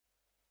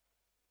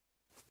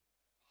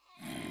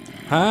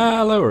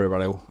Hello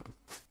everybody,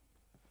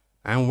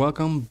 and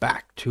welcome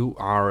back to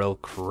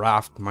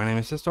RLCraft. My name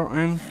is Histor,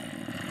 and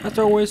as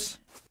always,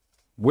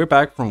 we're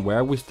back from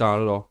where we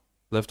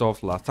left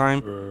off last time.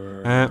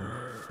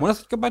 When I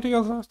said goodbye to you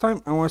last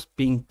time, I was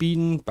being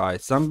beaten by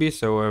zombies,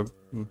 so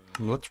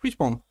let's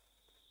respawn.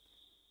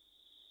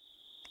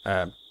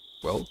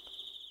 Well.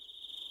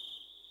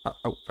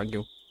 Oh, thank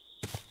you.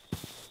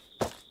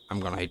 I'm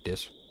gonna hate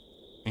this,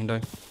 ain't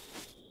I?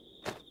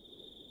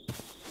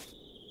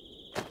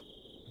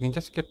 We can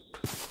just get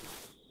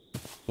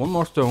one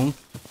more stone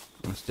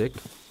and a stick.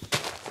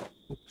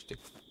 Oh, stick.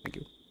 Thank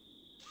you.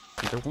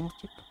 Is there one more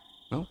stick?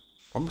 No?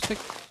 One more stick?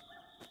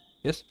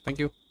 Yes, thank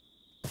you.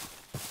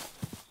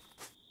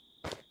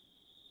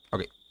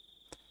 Okay.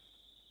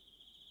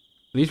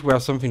 At least we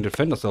have something to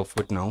defend ourselves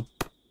with now.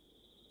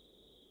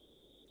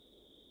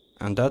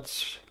 And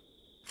that's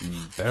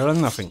better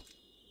than nothing.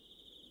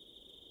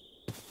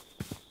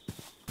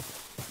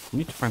 We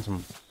need to find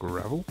some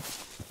gravel.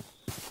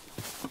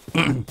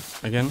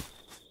 Again.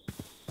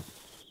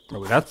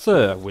 Oh, that's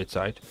a weird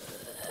side.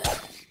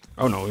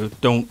 Oh no, you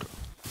don't.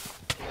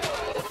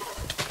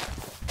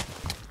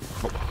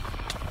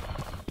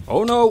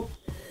 Oh no!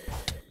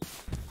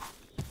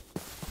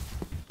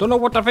 Don't know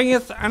what the thing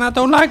is, and I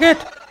don't like it!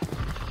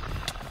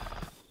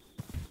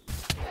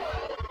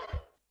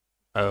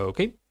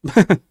 Okay.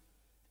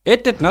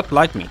 It did not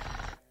like me.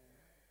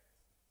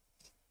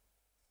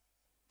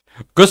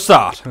 Good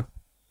start!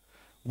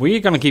 We're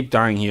gonna keep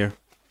dying here.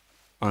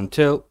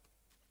 Until...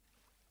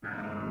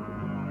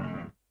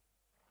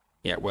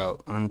 Yeah,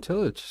 well,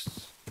 until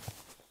it's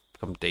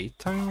become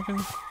daytime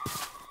again.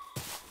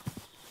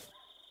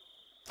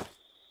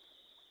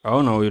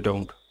 Oh no, you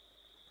don't.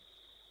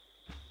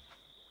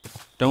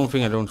 Don't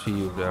think I don't see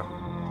you there.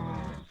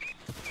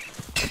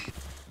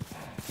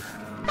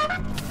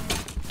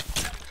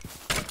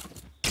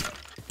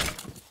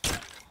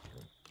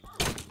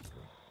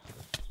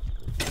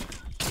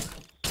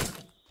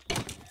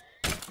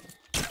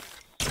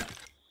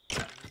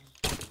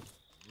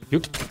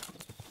 You,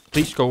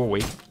 please go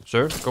away,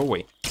 sir. Go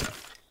away.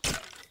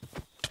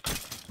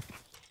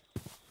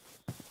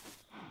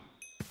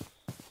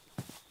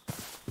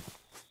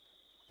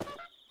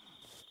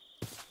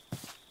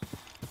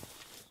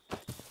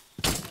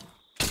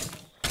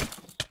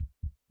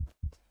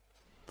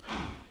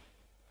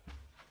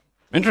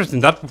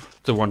 Interesting, that's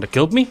the one that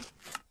killed me.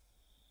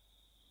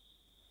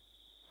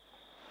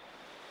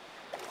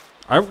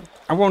 I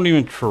won't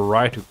even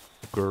try to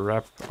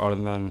grab other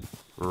than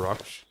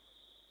rocks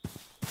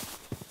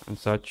and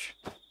such,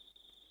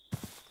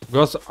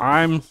 because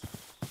I'm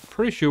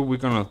pretty sure we're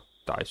gonna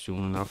die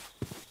soon enough.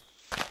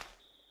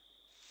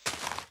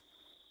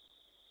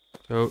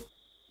 So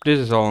this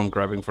is all I'm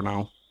grabbing for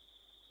now,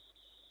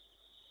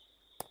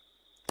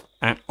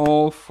 and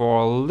all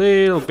for a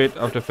little bit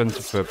of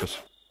defensive purpose.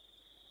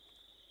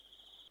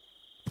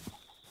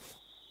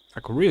 I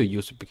could really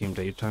use it became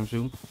daytime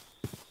soon.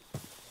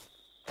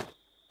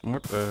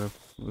 What?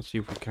 Let's see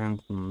if we can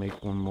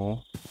make one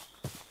more.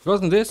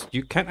 Because in this,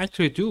 you can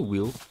actually dual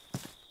wield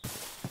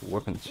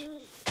weapons.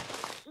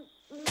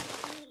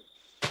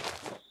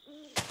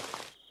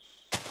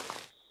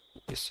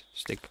 Yes,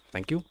 stick.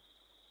 Thank you.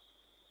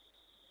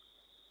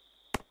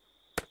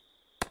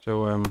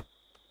 So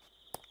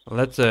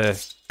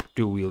let's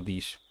dual wield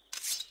these.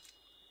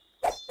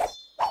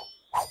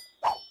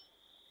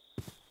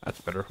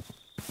 That's better.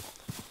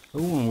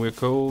 Oh, and we're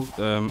cold.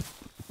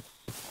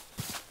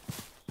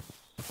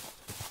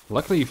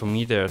 Luckily for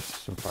me, there's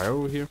some fire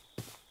over here.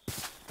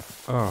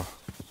 Oh,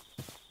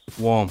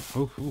 warm.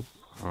 Ooh,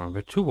 a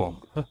bit too warm.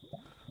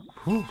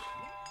 Huh.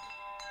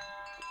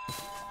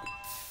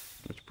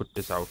 Let's put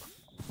this out.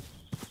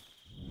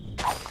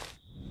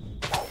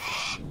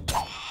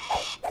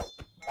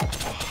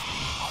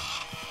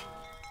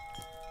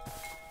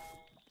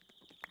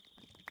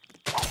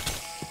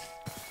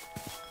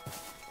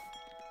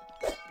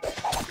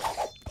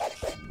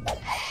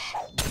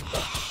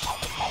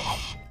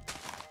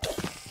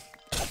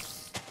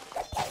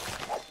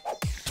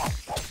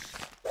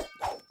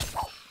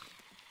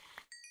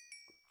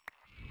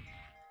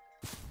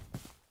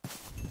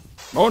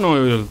 Oh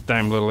no, you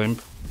damn little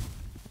imp.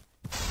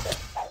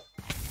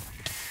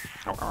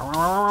 Ow, ow,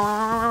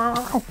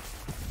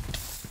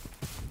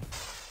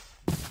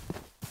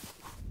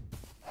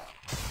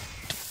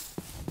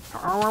 ow,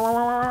 ow,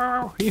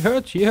 ow. He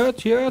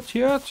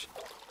hurts.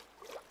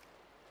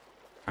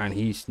 And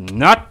he's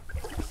not.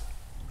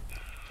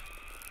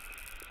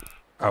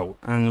 Oh,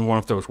 and one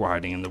of those were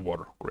hiding in the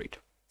water. Great.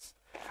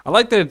 I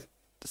like that.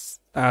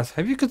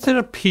 Have you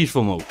considered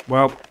peaceful mode?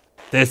 Well,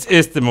 this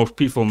is the most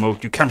peaceful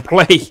mode you can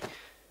play.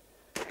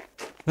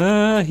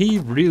 He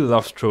really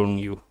loves trolling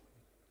you,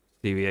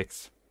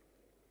 CVX.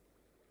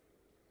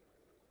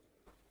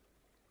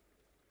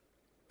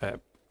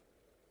 Thank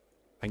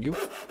you.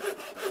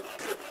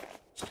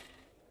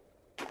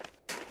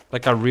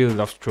 Like, I really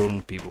love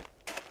trolling people.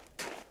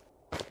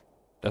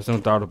 There's no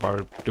doubt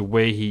about it. The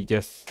way he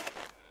just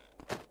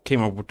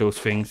came up with those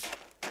things.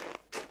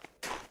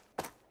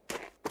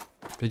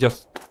 They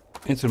just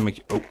instantly make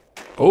you...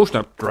 Oh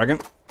snap, dragon.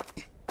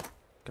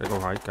 Gotta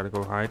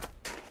go hide.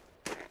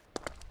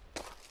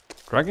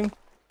 Dragon?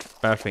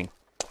 Bad thing.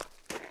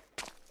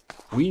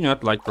 We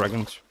not like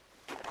dragons.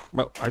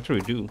 Well, actually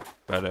we do,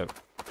 but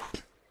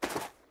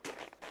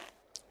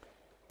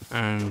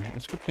and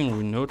it's a good thing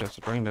we know there's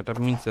a dragon. That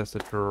means there's a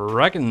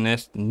dragon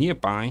nest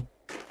nearby.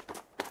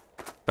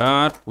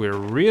 But we're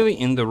really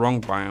in the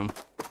wrong biome.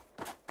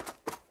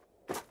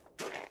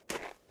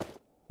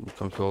 When it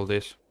comes to all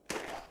this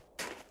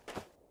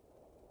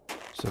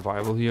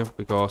survival here,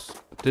 because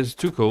this is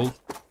too cold.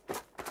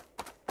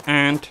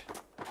 And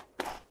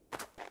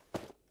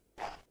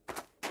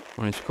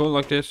when it's cold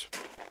like this,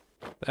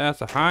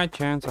 there's a high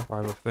chance of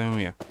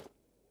hypothermia.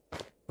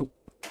 Oh.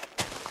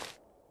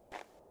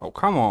 Oh,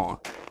 come on.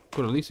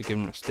 Could at least have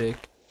given him a stick.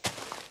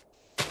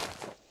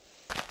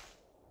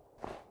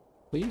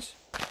 Please?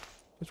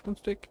 Just one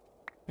stick.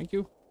 Thank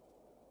you.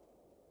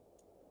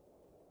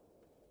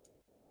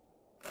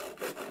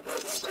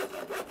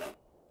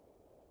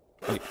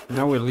 Okay,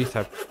 now we at least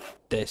have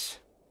this.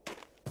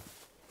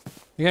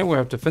 Again, we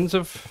have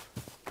defensive.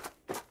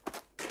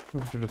 We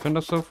have to defend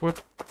ourselves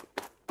with.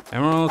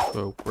 Emeralds,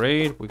 so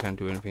great. We can't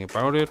do anything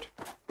about it.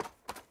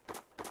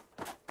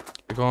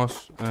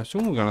 Because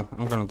soon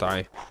I'm gonna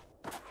die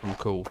from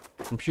cold.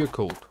 From pure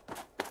cold.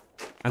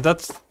 And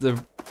that's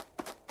the,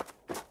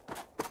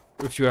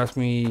 if you ask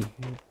me,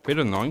 bit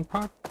annoying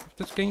part of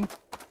this game.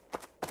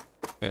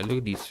 Yeah, look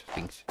at these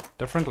things.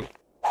 They're friendly.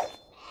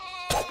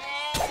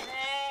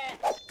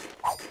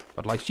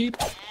 But like sheep.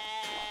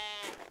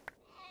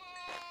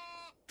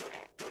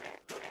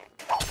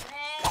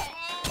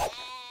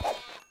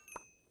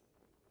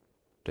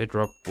 They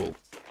drop wool.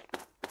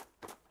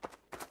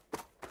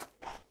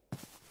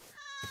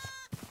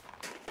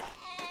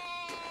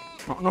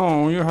 Oh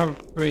no, you have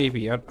a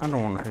baby. I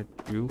don't want to hit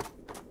you.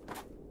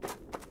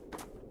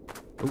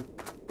 Oh.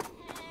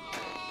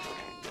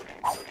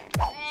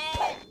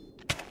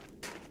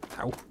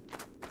 Ow.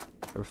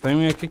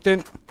 Everything I kicked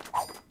in.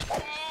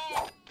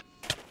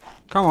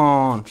 Come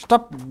on,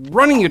 stop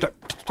running, you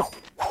stop.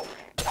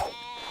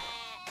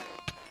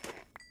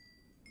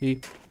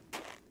 See?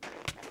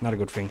 Not a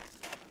good thing.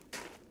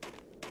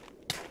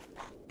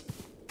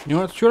 You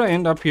know what, should I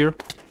end up here?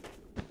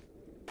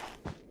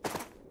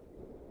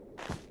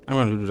 I'm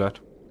gonna do that.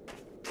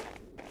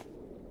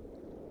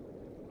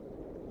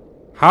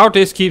 How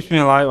this keeps me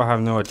alive, I have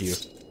no idea.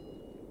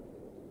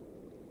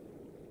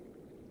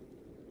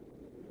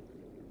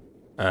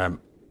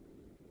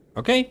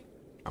 Okay.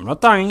 I'm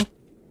not dying.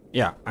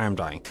 Yeah, I am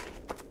dying.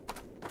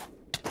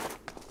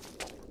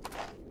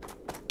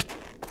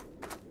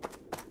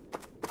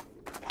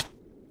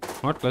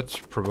 What? Let's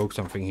provoke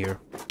something here.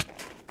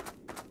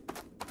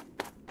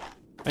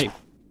 Hey.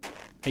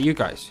 Hey, you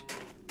guys.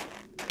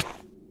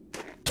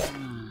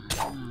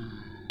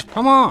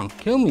 Come on,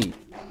 kill me.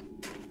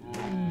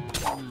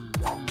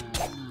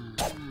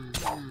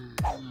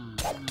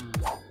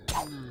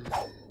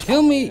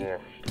 Kill me.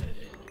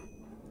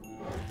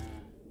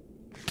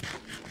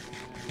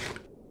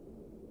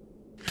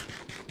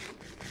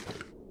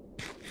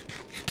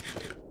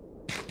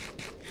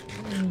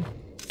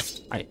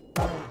 Hey.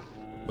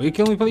 Will you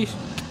kill me, please?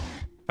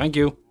 Thank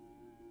you.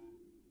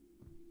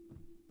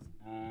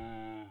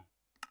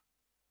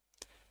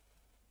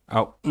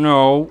 Oh,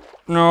 no.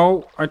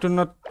 No, I do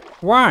not.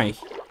 Why?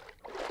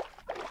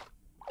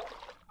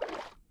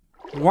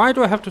 Why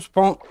do I have to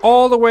spawn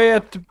all the way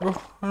at the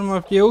bottom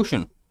of the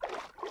ocean?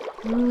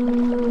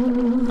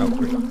 Oh,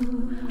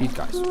 great. These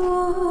guys.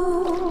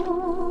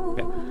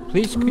 Yeah.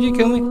 Please, could you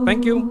kill me?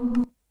 Thank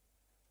you.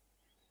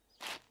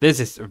 This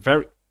is a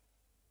very...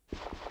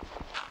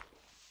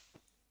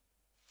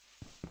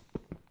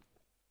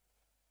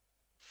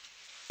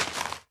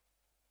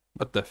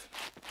 What the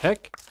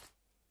heck?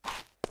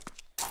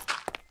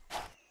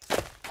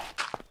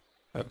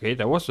 Okay,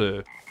 that was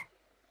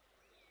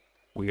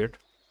weird.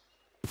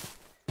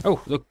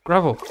 Oh, look,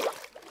 gravel.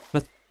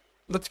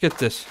 Let's get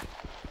this.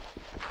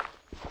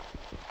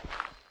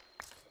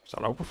 Is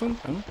that open?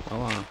 Oh,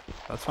 well,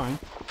 that's fine.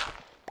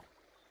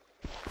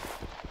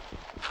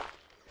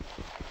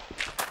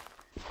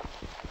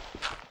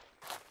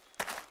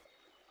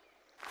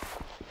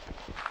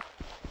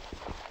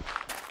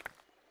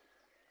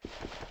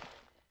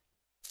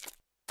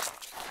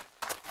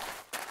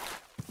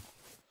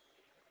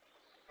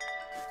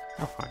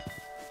 Oh, fine.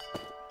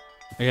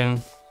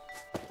 Again,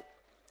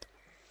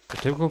 the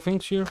typical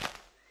things here.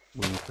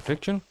 We need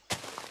protection.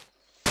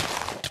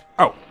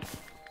 Oh.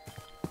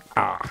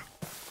 Ah.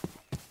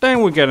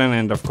 Then we get an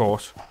end, of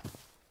course.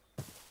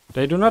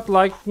 They do not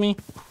like me.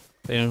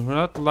 They do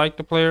not like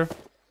the player.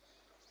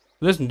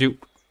 Listen, dude.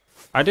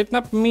 I did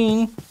not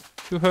mean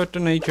to hurt the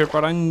nature,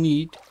 but I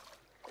need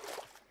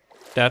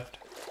that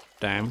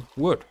damn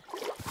wood.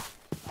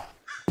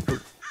 Ooh.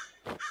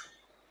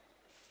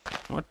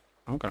 What?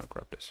 I'm gonna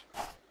grab this.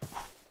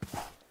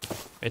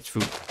 It's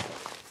food.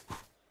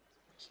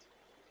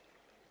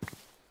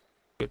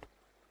 Good.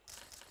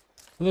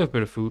 A little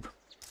bit of food.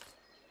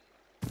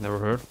 Never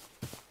heard.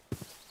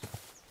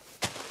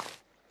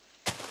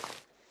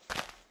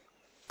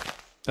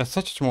 There's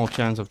such a small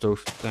chance of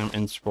those damn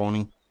ends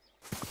spawning.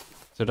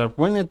 So that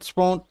when it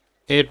spawned,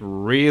 it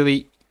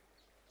really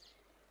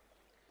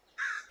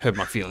hurt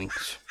my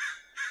feelings.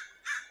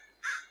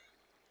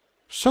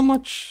 So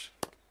much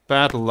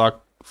bad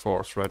luck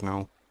for us right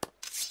now.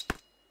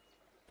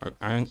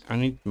 I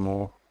need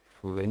more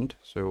flint,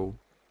 so...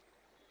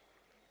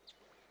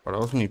 But I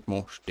also need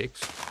more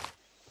sticks.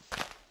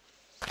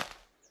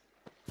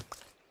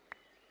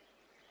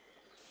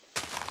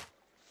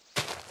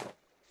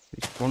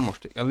 One more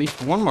stick. At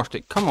least one more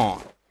stick. Come on.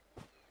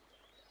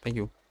 Thank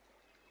you.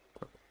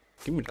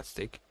 Give me that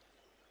stick.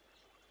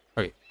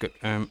 Okay, good.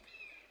 We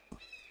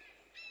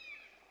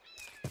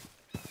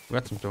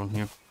got some stone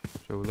here.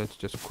 So let's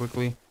just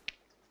quickly.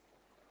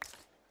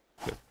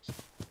 Good.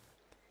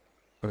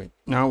 Okay,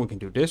 now we can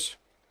do this.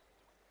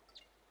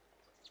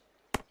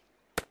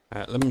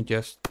 Let me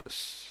just do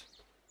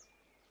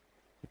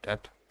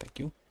that. Thank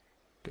you.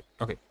 Good.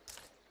 Okay.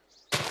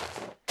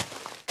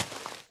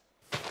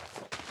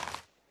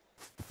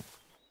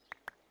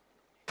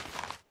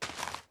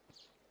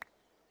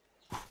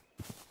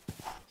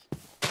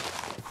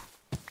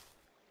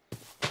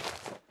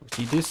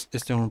 See, this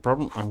is the only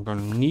problem. I'm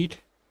gonna need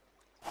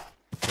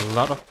a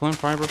lot of plant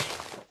fibers.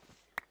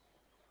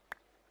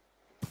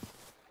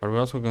 But we're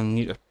also gonna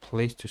need a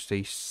place to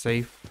stay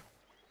safe.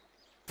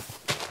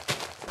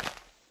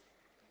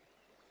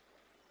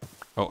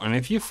 Oh, and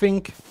if you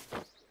think...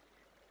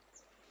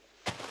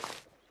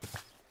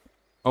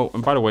 Oh,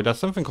 and by the way, there's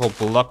something called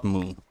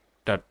bloodmoon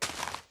that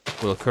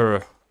will occur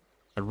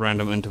at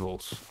random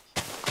intervals.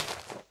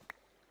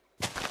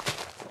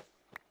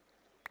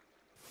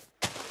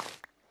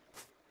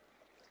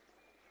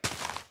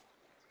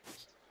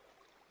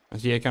 And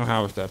see, I can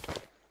harvest that.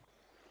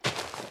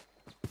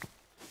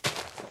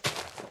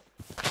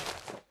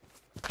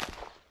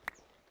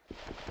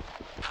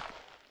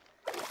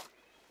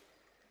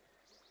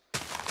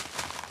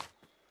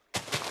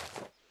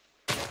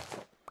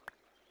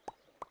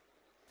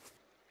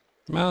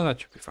 Well,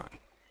 that should be fine.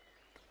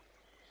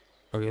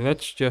 Okay,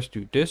 let's just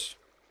do this.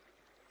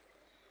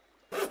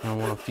 Now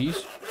one of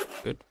these.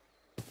 Good.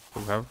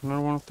 We have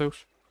another one of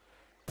those.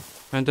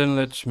 And then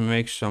let's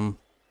make some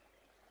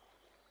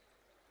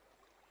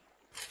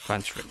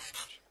plant strings.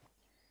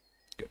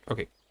 Good.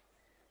 Okay.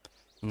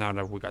 Now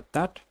that we got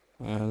that,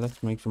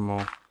 let's make some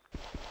more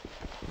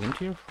flint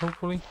here,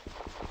 hopefully.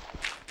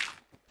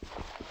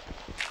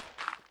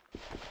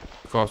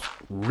 Because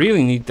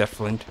really need that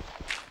flint.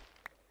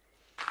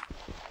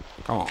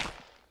 Come on.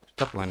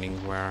 Stop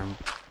landing where I'm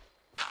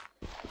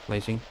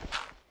placing.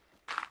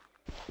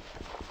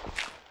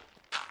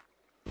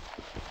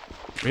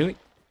 Really?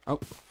 Oh,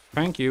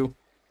 thank you.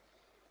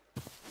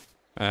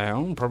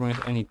 Only problem is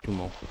I need 2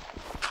 more.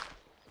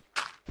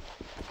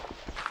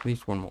 At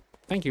least 1 more.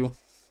 Thank you.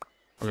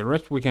 Okay, the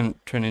rest we can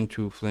turn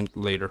into flint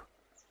later.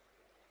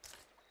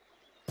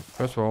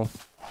 First of all,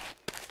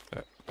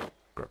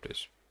 grab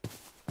this.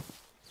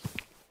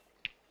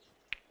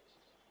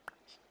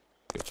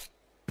 Good.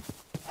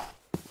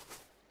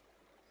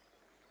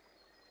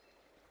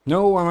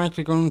 No, I'm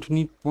actually going to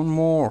need 1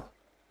 more.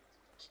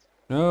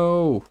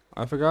 No,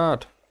 I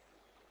forgot.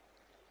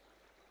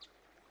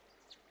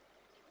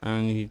 I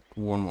need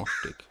 1 more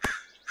stick.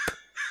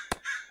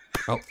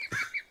 Oh.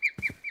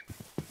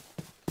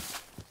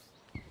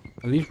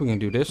 At least we can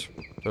do this,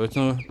 so it's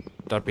not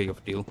that big of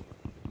a deal.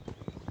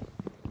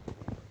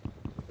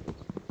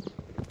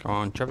 Come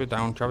on, chop it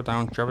down, chop it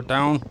down, chop it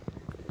down.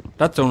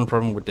 That's the only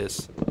problem with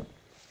this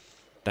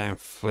damn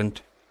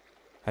flint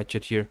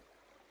hatchet here.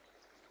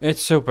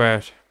 It's so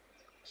bad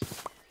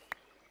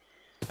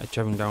at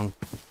chopping down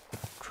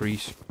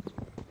trees.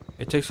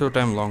 It takes so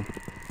damn long.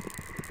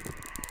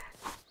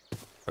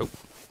 Oh.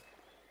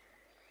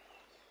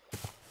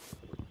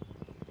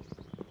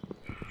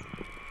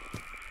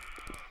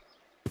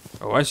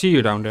 Oh, I see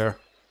you down there.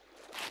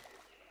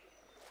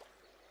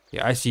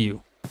 Yeah, I see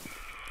you.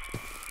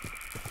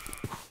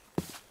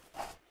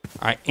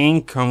 I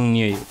ain't coming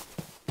near you.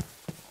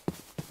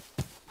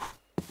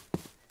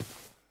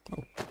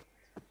 Oh.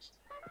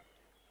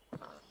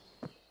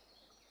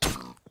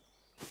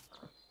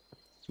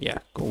 Yeah,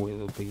 go away,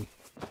 little piggy.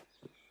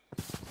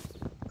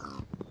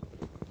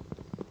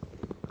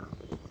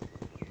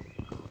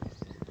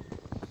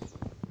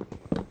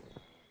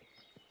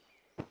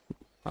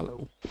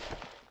 Hello.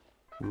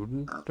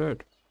 Wooden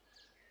dirt.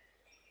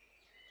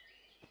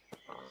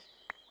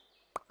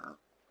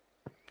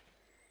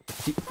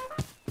 See,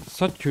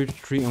 such a huge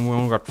tree and we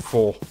only got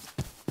 4.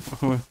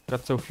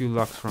 Got so few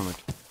lucks from it.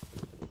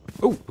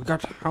 Oh, we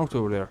got a house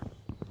over there.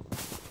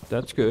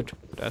 That's good.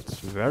 That's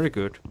very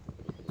good.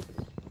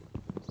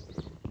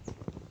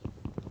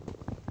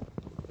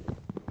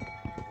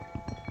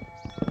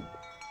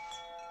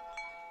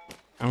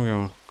 I'm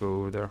gonna go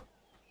over there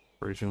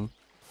very soon.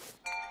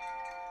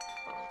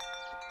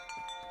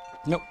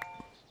 Nope.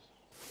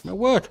 My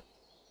word.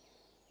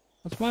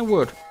 That's my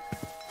word.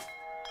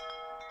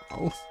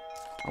 Oh,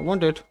 I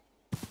want it.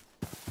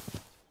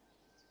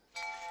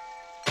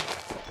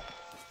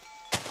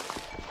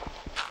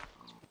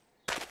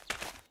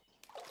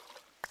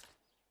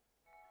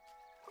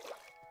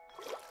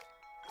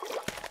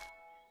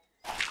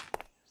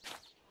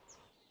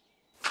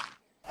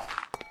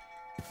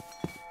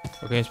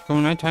 Okay, it's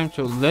becoming nighttime,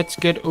 so let's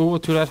get over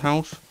to that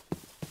house.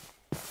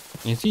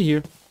 You see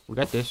here, we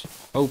got this.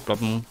 Oh,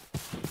 blood moon.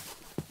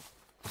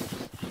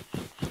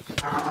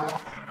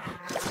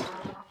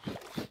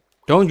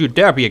 Don't you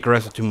dare be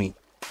aggressive to me.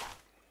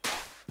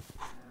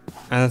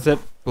 And I said,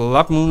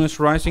 blood moon is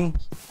rising.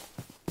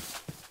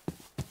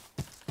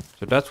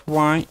 So that's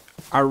why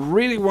I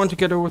really want to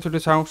get over to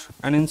this house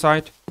and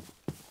inside.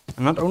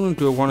 And not only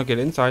do I want to get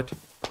inside,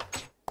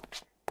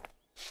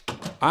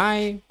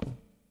 I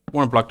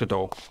want to block the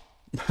door.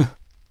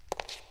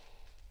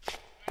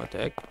 What the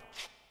heck?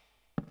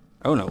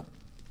 Oh no.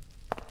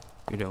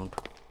 You don't.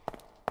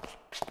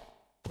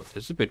 Well,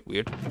 this is a bit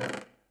weird.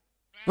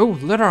 Oh,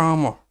 leather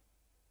armor.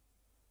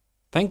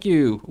 Thank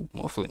you. Ooh,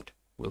 more flint.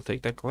 We'll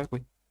take that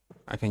gladly.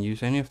 I can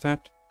use any of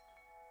that.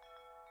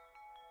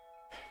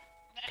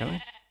 Can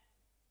I?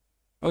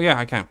 Oh yeah,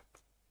 I can.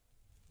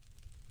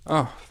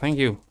 Oh, thank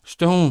you.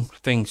 Stone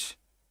things.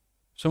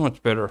 So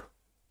much better.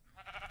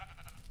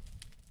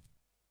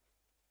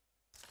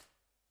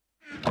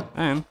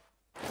 And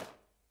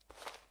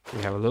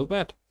we have a little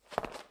bed.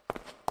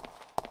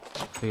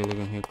 Take a look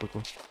in here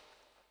quickly.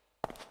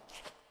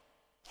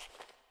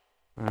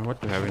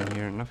 What do we have in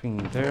here? Nothing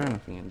in there,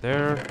 nothing in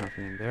there,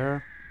 nothing in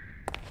there.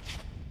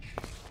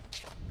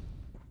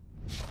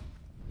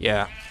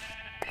 Yeah.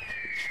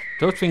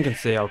 Those things can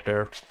stay out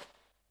there.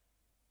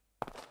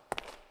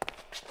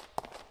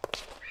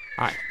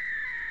 Hi.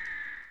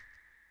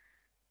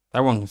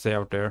 That one can stay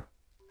out there.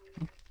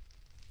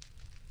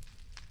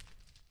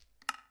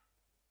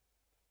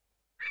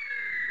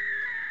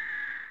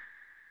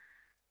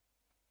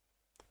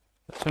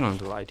 Let's turn on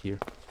the light here.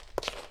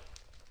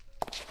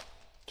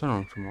 Turn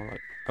on some more light.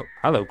 Oh,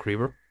 hello,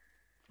 creeper.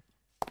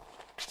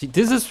 See,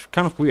 this is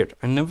kind of weird.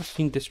 I've never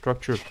seen this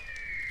structure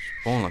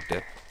spawn like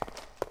that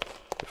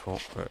before.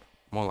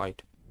 More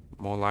light.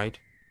 More light.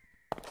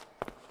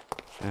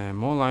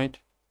 More light.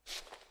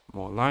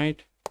 More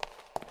light.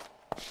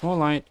 More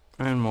light.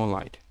 And more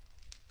light.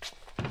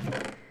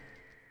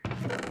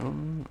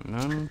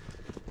 None.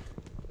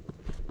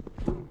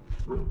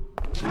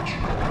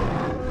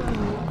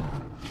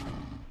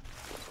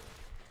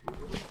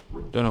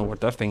 Don't know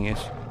what that thing is.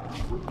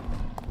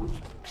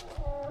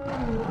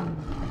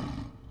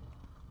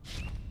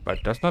 But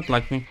it does not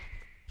like me.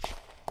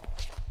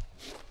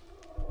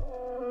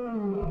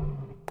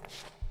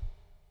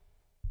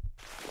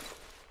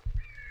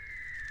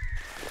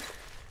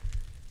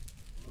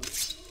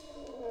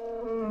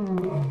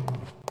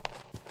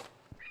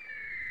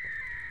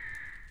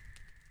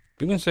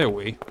 You can stay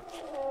away.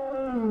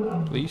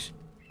 Please.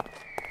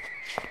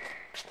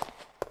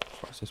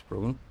 Why is this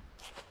broken?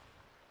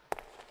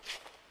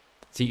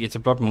 See, it's a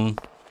blood moon.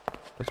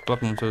 That's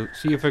blood moon. So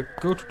see, if I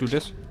go to do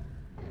this,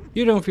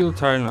 you don't feel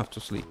tired enough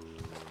to sleep.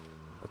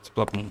 That's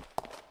blood moon.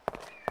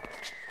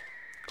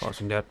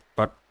 Causing that.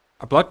 But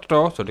I blocked the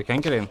door so they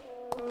can't get in.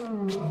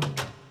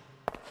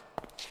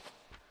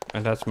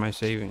 And that's my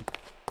saving.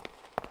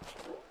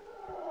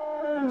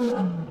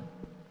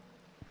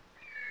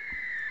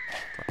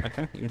 I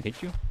can't even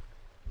hit you.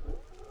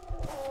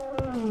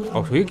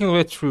 Oh, so you can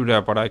get through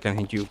there, but I can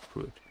hit you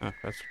through it.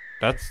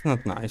 That's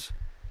not nice.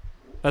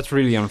 That's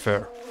really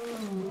unfair.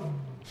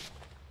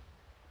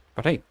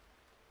 But hey,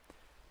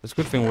 that's a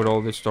good thing with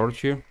all this storage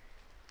here.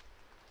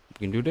 You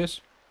can do this.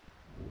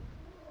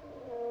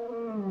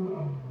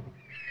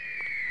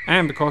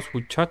 And because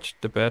we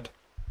touched the bed,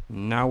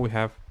 now we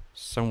have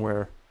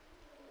somewhere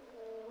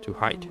to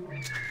hide.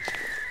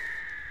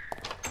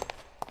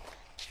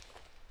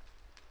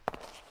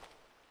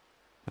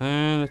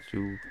 Let's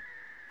do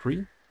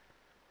 3.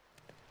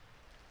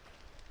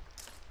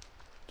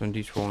 Turn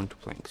these 4 into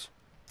planks.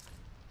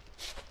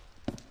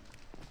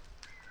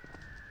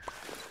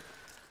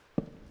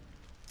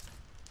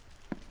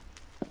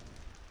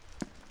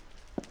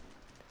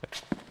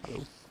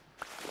 Go.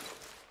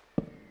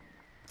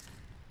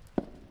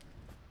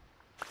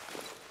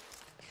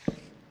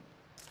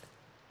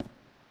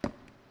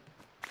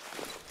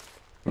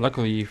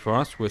 Luckily for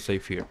us, we're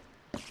safe here.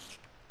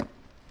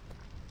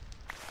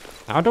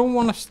 I don't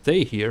want to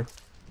stay here.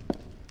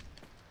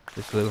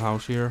 This little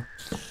house here.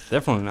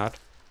 Definitely not.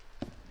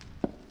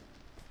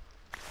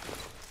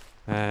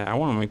 I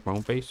want to make my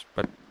own base,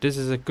 but this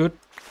is a good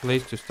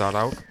place to start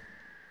out.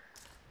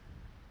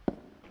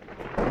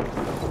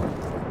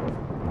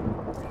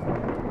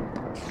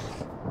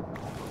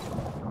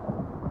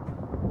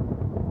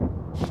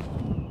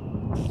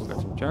 We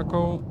got some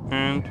charcoal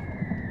and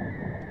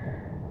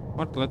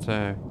what? Let's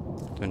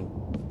turn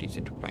these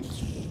into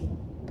planks.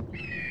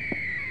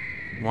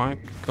 Why?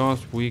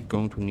 Because we're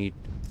going to need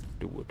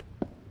the wood.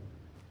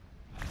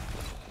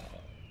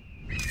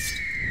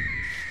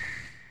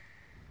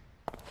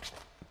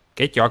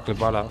 Get your ugly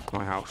butt out of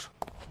my house.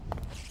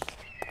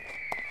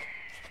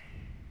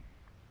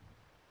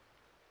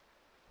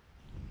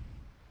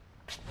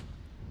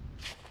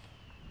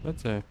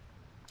 Let's take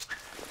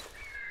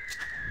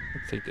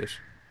this.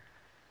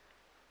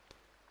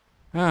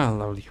 Ah,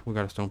 lovely. We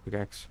got a stone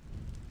pickaxe.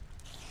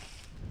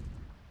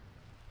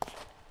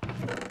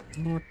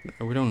 You know what?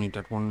 We don't need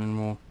that one anymore. Let's take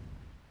this. Ah, lovely. We got a stone pickaxe. We got a stone pickaxe. Ah, lovely. We got a stone pickaxe. You know what? We don't need that one anymore. You know what?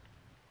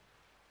 We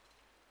don't need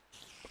that one anymore.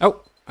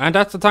 Oh, and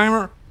that's the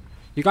timer.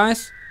 You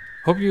guys,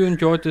 hope you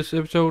enjoyed this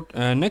episode.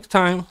 Next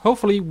time,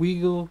 hopefully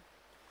we'll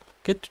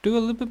get to do a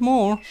little bit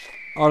more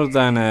other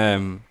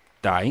than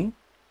dying.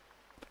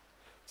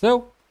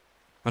 So,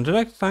 until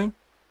next time,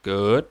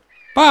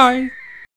 goodbye.